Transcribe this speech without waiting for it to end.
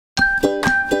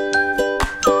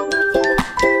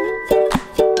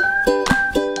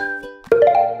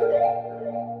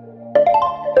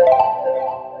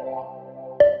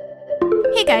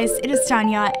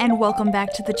Tanya and welcome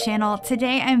back to the channel.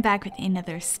 Today I'm back with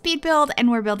another speed build and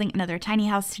we're building another tiny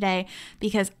house today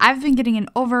because I've been getting an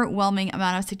overwhelming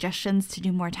amount of suggestions to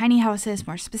do more tiny houses,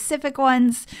 more specific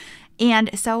ones.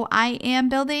 And so I am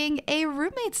building a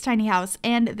roommate's tiny house,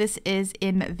 and this is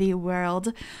in the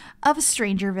world of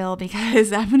Strangerville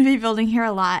because I'm going to be building here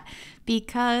a lot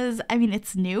because, I mean,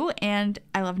 it's new and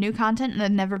I love new content and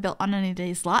I've never built on any of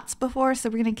these lots before, so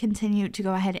we're going to continue to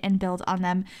go ahead and build on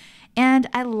them. And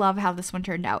I love how this one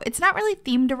turned out. It's not really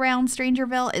themed around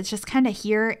Strangerville. It's just kind of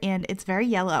here and it's very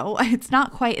yellow. It's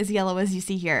not quite as yellow as you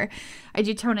see here. I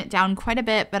do tone it down quite a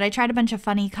bit, but I tried a bunch of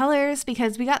funny colors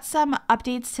because we got some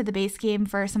updates to the base game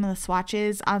for some of the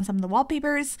swatches on some of the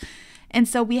wallpapers. And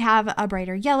so we have a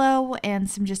brighter yellow and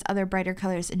some just other brighter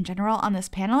colors in general on this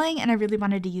paneling, and I really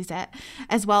wanted to use it,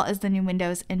 as well as the new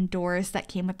windows and doors that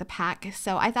came with the pack.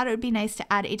 So I thought it would be nice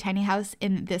to add a tiny house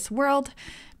in this world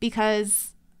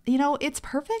because, you know, it's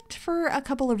perfect for a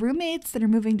couple of roommates that are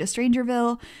moving to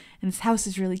Strangerville, and this house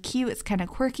is really cute. It's kind of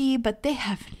quirky, but they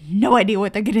have no idea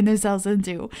what they're getting themselves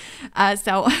into.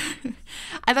 So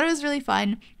I thought it was really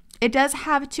fun. It does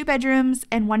have 2 bedrooms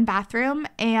and 1 bathroom,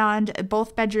 and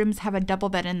both bedrooms have a double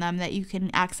bed in them that you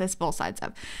can access both sides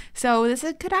of. So this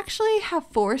could actually have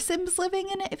 4 Sims living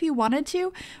in it if you wanted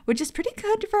to, which is pretty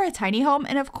good for a tiny home.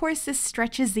 And of course, this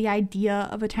stretches the idea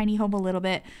of a tiny home a little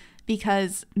bit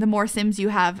because the more Sims you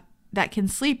have that can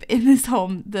sleep in this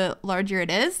home, the larger it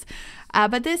is.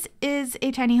 But this is a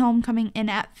tiny home coming in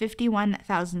at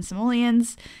 51,000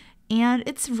 simoleons. And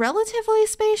it's relatively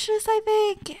spacious, I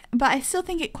think, but I still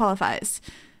think it qualifies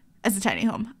as a tiny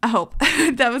home. I hope.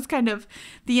 That was kind of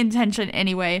the intention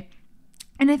anyway.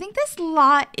 And I think this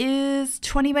lot is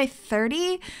 20 by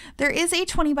 30. There is a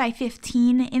 20 by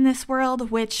 15 in this world,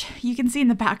 which you can see in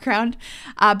the background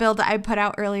build I put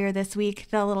out earlier this week.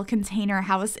 The little container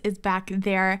house is back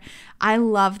there. I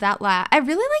love that lot. I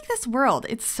really like this world.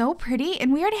 It's so pretty.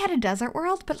 And we already had a desert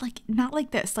world, but like not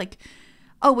like this. Like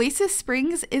Oasis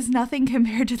Springs is nothing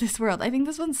compared to this world. I think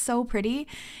this one's so pretty.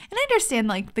 And I understand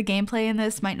like the gameplay in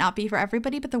this might not be for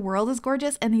everybody, but the world is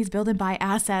gorgeous and these build and buy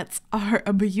assets are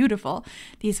beautiful.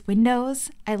 These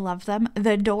windows, I love them.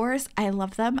 The doors, I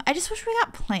love them. I just wish we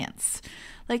got plants.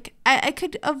 Like I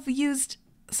could have used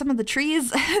some of the trees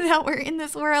that were in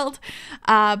this world,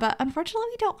 but unfortunately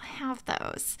we don't have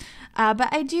those.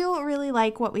 But I do really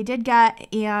like what we did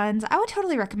get, and I would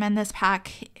totally recommend this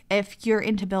pack if you're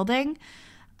into building.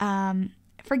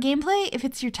 For gameplay, if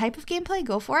it's your type of gameplay,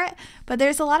 go for it. But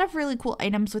there's a lot of really cool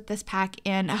items with this pack,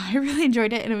 and I really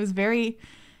enjoyed it, and it was very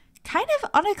kind of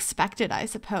unexpected, I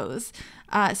suppose.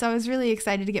 So I was really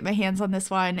excited to get my hands on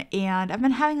this one, and I've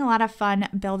been having a lot of fun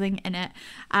building in it.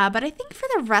 But I think for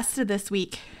the rest of this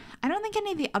week, I don't think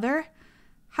any of the other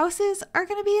houses are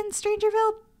going to be in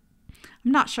Strangerville.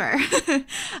 I'm not sure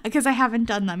because I haven't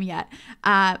done them yet.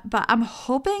 But I'm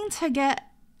hoping to get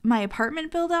my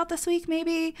apartment build out this week,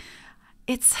 maybe.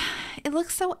 It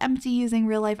looks so empty using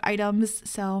real life items,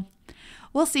 so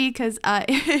we'll see, because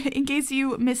in case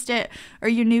you missed it or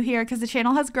you're new here, because the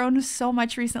channel has grown so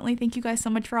much recently, thank you guys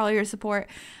so much for all your support.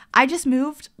 I just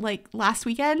moved like last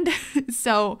weekend,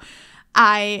 so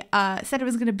I said I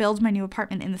was going to build my new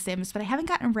apartment in The Sims, but I haven't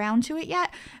gotten around to it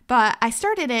yet. But I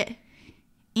started it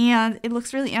and it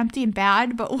looks really empty and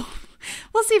bad, but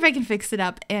we'll see if I can fix it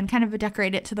up and kind of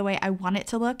decorate it to the way I want it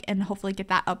to look and hopefully get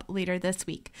that up later this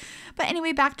week. But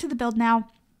anyway, back to the build now.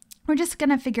 We're just going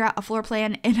to figure out a floor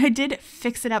plan, and I did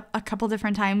fix it up a couple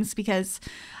different times because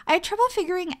I had trouble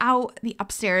figuring out the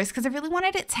upstairs because I really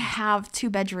wanted it to have 2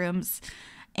 bedrooms.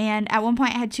 And at one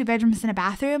point I had 2 bedrooms and a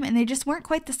bathroom, and they just weren't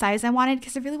quite the size I wanted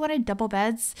because I really wanted double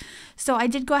beds. So I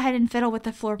did go ahead and fiddle with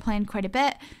the floor plan quite a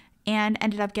bit and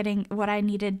ended up getting what I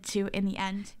needed to in the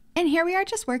end. And here we are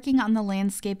just working on the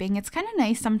landscaping. It's kind of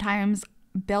nice sometimes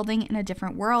building in a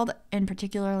different world, and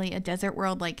particularly a desert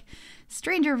world like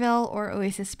Strangerville or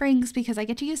Oasis Springs, because I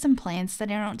get to use some plants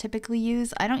that I don't typically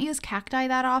use. I don't use cacti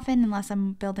that often unless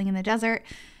I'm building in the desert,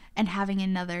 and having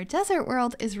another desert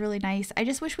world is really nice. I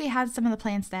just wish we had some of the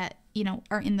plants that, you know,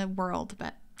 are in the world,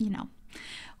 but you know,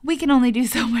 we can only do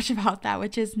so much about that,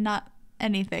 which is not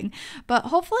anything. But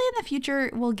hopefully in the future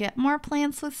we'll get more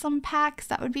plants with some packs.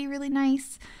 That would be really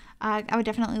nice. I would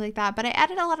definitely like that. But I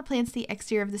added a lot of plants to the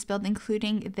exterior of this build,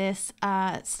 including this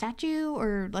statue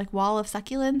or like wall of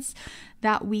succulents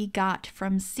that we got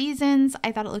from Seasons.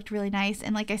 I thought it looked really nice.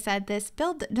 And like I said, this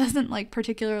build doesn't like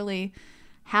particularly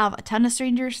have a ton of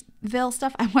Strangerville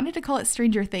stuff. I wanted to call it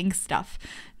Stranger Things stuff.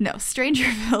 No,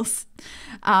 Strangerville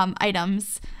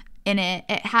items in it.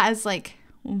 It has like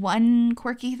one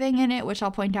quirky thing in it, which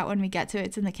I'll point out when we get to it.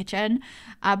 It's in the kitchen.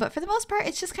 But for the most part,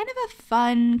 it's just kind of a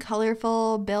fun,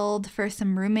 colorful build for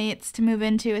some roommates to move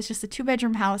into. It's just a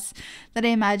 2-bedroom house that I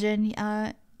imagine,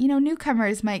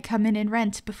 newcomers might come in and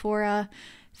rent before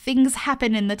things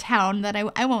happen in the town that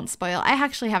I won't spoil. I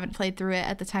actually haven't played through it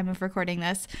at the time of recording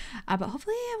this, but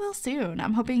hopefully I will soon.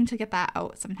 I'm hoping to get that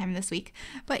out sometime this week.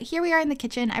 But here we are in the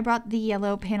kitchen. I brought the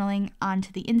yellow paneling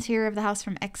onto the interior of the house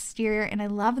from exterior, and I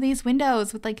love these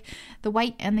windows with like the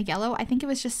white and the yellow. I think it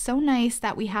was just so nice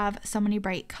that we have so many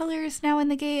bright colors now in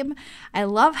the game. I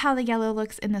love how the yellow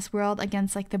looks in this world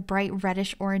against like the bright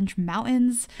reddish orange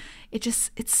mountains. It's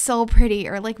so pretty,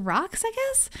 or like rocks, I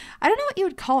guess. I don't know what you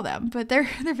would call them, but they're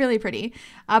really pretty.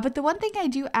 But the one thing I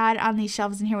do add on these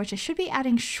shelves in here, which I should be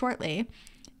adding shortly,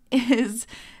 is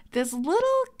this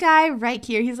little guy right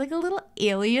here. He's like a little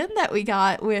alien that we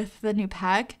got with the new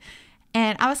pack.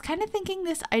 And I was kind of thinking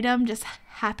this item just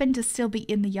happened to still be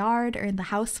in the yard or in the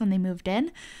house when they moved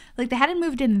in. Like they hadn't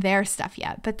moved in their stuff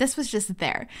yet, but this was just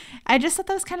there. I just thought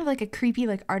that was kind of like a creepy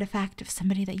like artifact of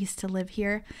somebody that used to live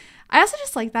here. I also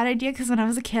just like that idea because when I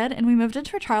was a kid and we moved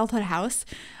into a childhood house,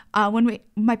 when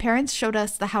my parents showed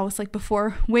us the house like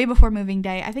way before moving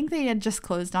day, I think they had just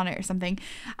closed on it or something.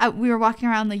 We were walking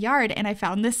around the yard and I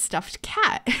found this stuffed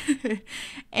cat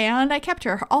and I kept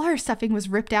her. All her stuffing was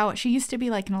ripped out. She used to be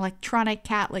like an electronic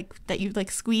cat, like that you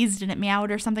like squeezed and it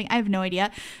meowed or something. I have no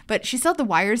idea, but she still had the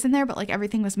wires in there, but like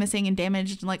everything was missing and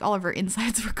damaged and like all of her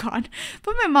insides were gone.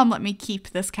 But my mom let me keep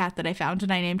this cat that I found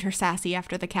and I named her Sassy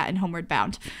after the cat in Homeward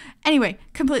Bound. Anyway,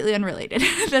 completely unrelated.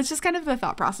 That's just kind of the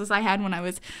thought process I had when I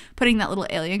was putting that little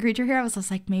alien creature here. I was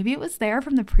just like, maybe it was there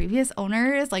from the previous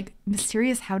owners, like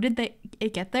mysterious, how did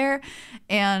it get there?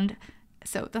 And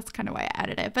so that's kind of why I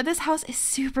added it. But this house is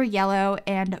super yellow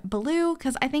and blue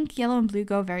because I think yellow and blue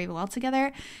go very well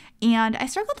together. And I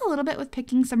struggled a little bit with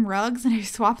picking some rugs and I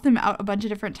swapped them out a bunch of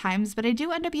different times, but I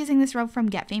do end up using this rug from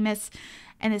Get Famous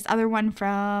and this other one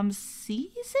from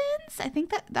Seasons. I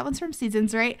think that one's from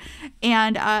Seasons, right?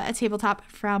 And a tabletop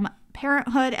from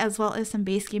Parenthood, as well as some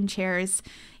base game chairs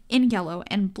in yellow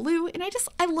and blue. And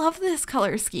I love this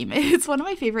color scheme. It's one of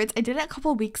my favorites. I did it a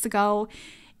couple weeks ago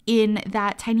in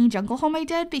that tiny jungle home I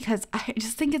did because I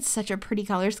just think it's such a pretty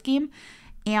color scheme.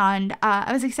 And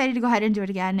I was excited to go ahead and do it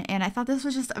again. And I thought this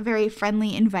was just a very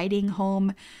friendly, inviting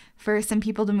home for some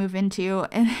people to move into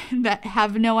and that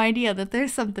have no idea that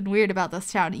there's something weird about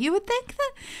this town. You would think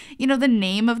that, the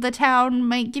name of the town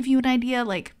might give you an idea,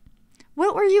 like,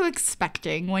 what were you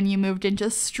expecting when you moved into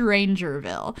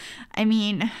Strangerville? I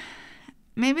mean,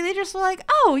 maybe they just were like,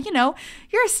 oh,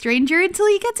 you're a stranger until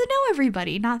you get to know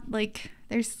everybody. Not like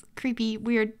there's creepy,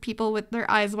 weird people with their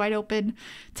eyes wide open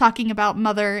talking about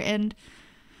mother and...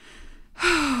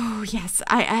 Oh, yes,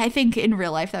 I think in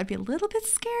real life that would be a little bit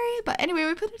scary. But anyway,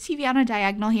 we put the TV on a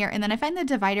diagonal here. And then I find the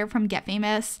divider from Get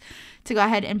Famous to go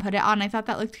ahead and put it on. I thought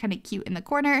that looked kind of cute in the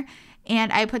corner.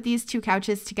 And I put these 2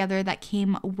 couches together that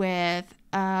came with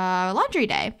laundry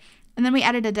day. And then we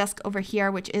added a desk over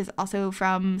here, which is also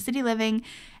from City Living.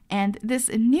 And this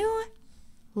new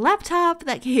laptop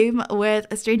that came with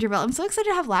a Strangerville. I'm so excited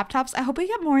to have laptops. I hope we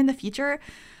get more in the future.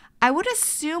 I would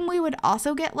assume we would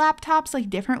also get laptops, like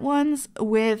different ones,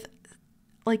 with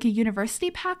like a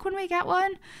university pack when we get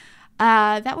one.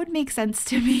 That would make sense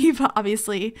to me, but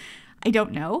obviously I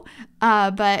don't know.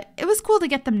 But it was cool to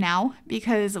get them now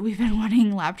because we've been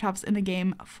wanting laptops in the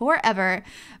game forever.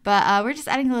 But we're just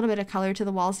adding a little bit of color to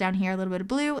the walls down here, a little bit of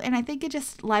blue, and I think it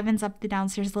just livens up the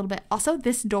downstairs a little bit. Also,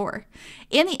 this door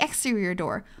and the exterior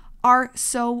door are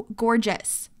so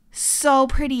gorgeous. So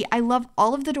pretty. I love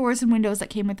all of the doors and windows that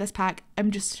came with this pack.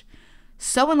 I'm just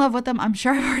so in love with them. I'm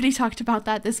sure I've already talked about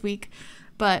that this week,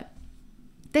 but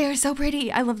they are so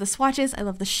pretty. I love the swatches. I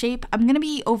love the shape. I'm going to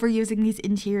be overusing these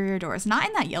interior doors. Not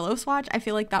in that yellow swatch. I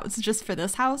feel like that was just for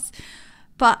this house,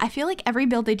 but I feel like every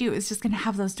build they do is just going to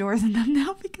have those doors in them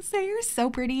now because they are so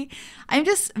pretty. I'm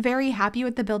just very happy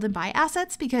with the build and buy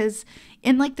assets because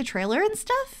in like the trailer and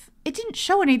stuff, it didn't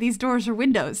show any of these doors or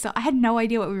windows. So I had no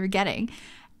idea what we were getting.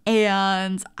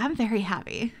 And I'm very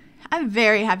happy. I'm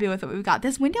very happy with what we've got.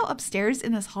 This window upstairs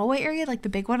in this hallway area, like the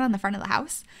big one on the front of the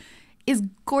house, is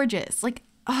gorgeous. Like,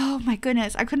 oh my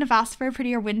goodness, I couldn't have asked for a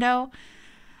prettier window.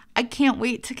 I can't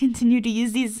wait to continue to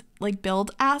use these like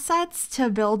build assets to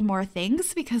build more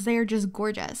things because they are just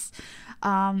gorgeous.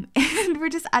 And we're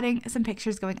just adding some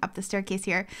pictures going up the staircase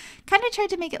here. Kind of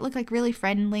tried to make it look like really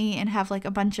friendly and have like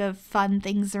a bunch of fun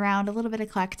things around, a little bit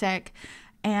eclectic.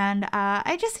 And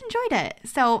I just enjoyed it.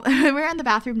 So we're in the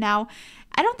bathroom now.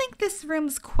 I don't think this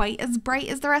room's quite as bright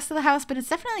as the rest of the house, but it's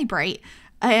definitely bright.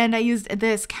 And I used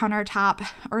this countertop,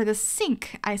 or the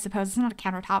sink, I suppose. It's not a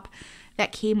countertop,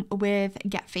 that came with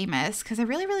Get Famous because I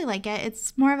really, really like it.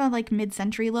 It's more of a like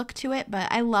mid-century look to it,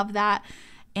 but I love that.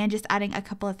 And just adding a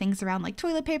couple of things around like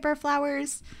toilet paper,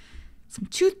 flowers, some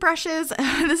toothbrushes.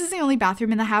 This is the only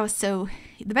bathroom in the house, so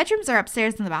the bedrooms are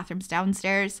upstairs and the bathroom's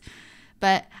downstairs.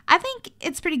 But I think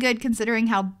it's pretty good considering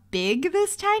how big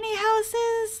this tiny house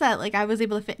is, that like I was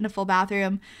able to fit in a full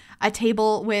bathroom, a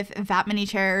table with that many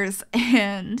chairs,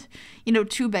 and, you know,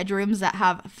 2 bedrooms that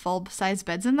have full-size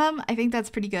beds in them. I think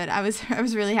that's pretty good. I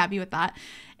was really happy with that.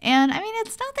 And I mean,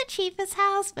 it's not the cheapest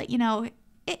house, but you know,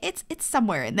 it's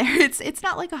somewhere in there. It's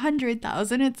not like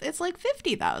 100,000. It's like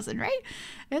 50,000, right?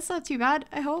 It's not too bad,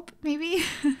 I hope, maybe.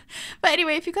 But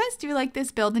anyway, if you guys do like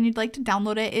this build and you'd like to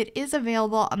download it, it is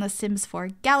available on the Sims 4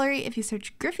 gallery if you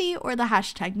search Griffy or the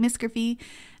hashtag MsGryphi.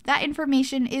 That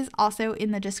information is also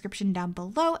in the description down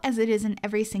below, as it is in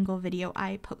every single video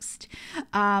I post.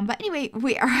 But anyway,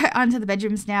 we are onto the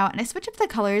bedrooms now, and I switch up the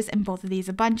colors in both of these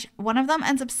a bunch. One of them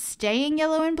ends up staying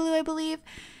yellow and blue, I believe,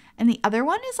 and the other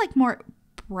one is like more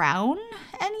brown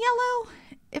and yellow,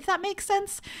 if that makes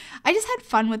sense. I just had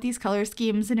fun with these color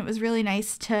schemes, and it was really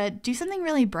nice to do something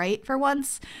really bright for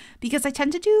once, because I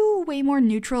tend to do way more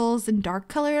neutrals and dark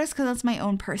colors because that's my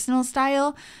own personal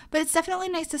style, but it's definitely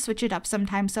nice to switch it up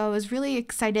sometimes. So I was really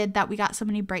excited that we got so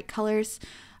many bright colors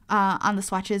on the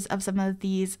swatches of some of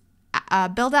these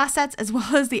build assets, as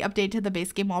well as the update to the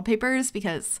base game wallpapers,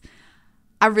 because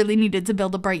I really needed to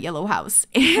build a bright yellow house,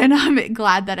 and I'm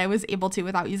glad that I was able to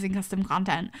without using custom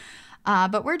content.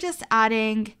 But we're just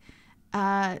adding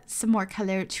some more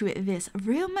color to this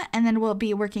room, and then we'll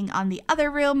be working on the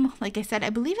other room. Like I said, I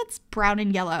believe it's brown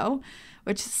and yellow,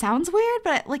 which sounds weird,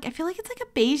 but like I feel like it's like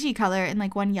a beigey color in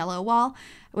like one yellow wall,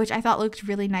 which I thought looked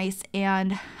really nice,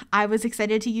 and I was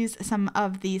excited to use some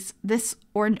of this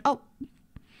orange. Oh,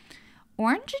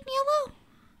 orange and yellow?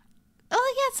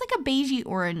 Oh yeah, it's like a beigey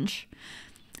orange.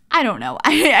 I don't know.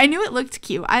 I knew it looked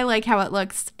cute. I like how it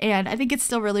looks, and I think it's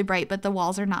still really bright, but the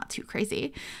walls are not too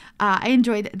crazy. I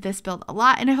enjoyed this build a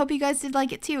lot, and I hope you guys did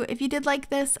like it too. If you did like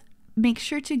this, make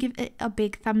sure to give it a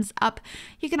big thumbs up.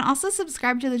 You can also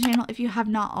subscribe to the channel if you have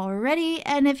not already,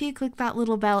 and if you click that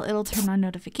little bell, it'll turn on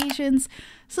notifications,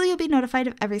 so you'll be notified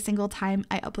of every single time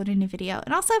I upload a new video.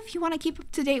 And also, if you want to keep up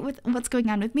to date with what's going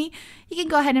on with me, you can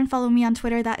go ahead and follow me on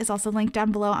Twitter. That is also linked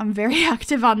down below. I'm very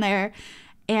active on there.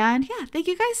 And yeah, thank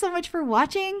you guys so much for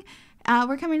watching.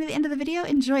 We're coming to the end of the video.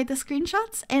 Enjoy the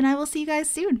screenshots, and I will see you guys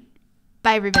soon.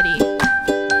 Bye,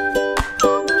 everybody.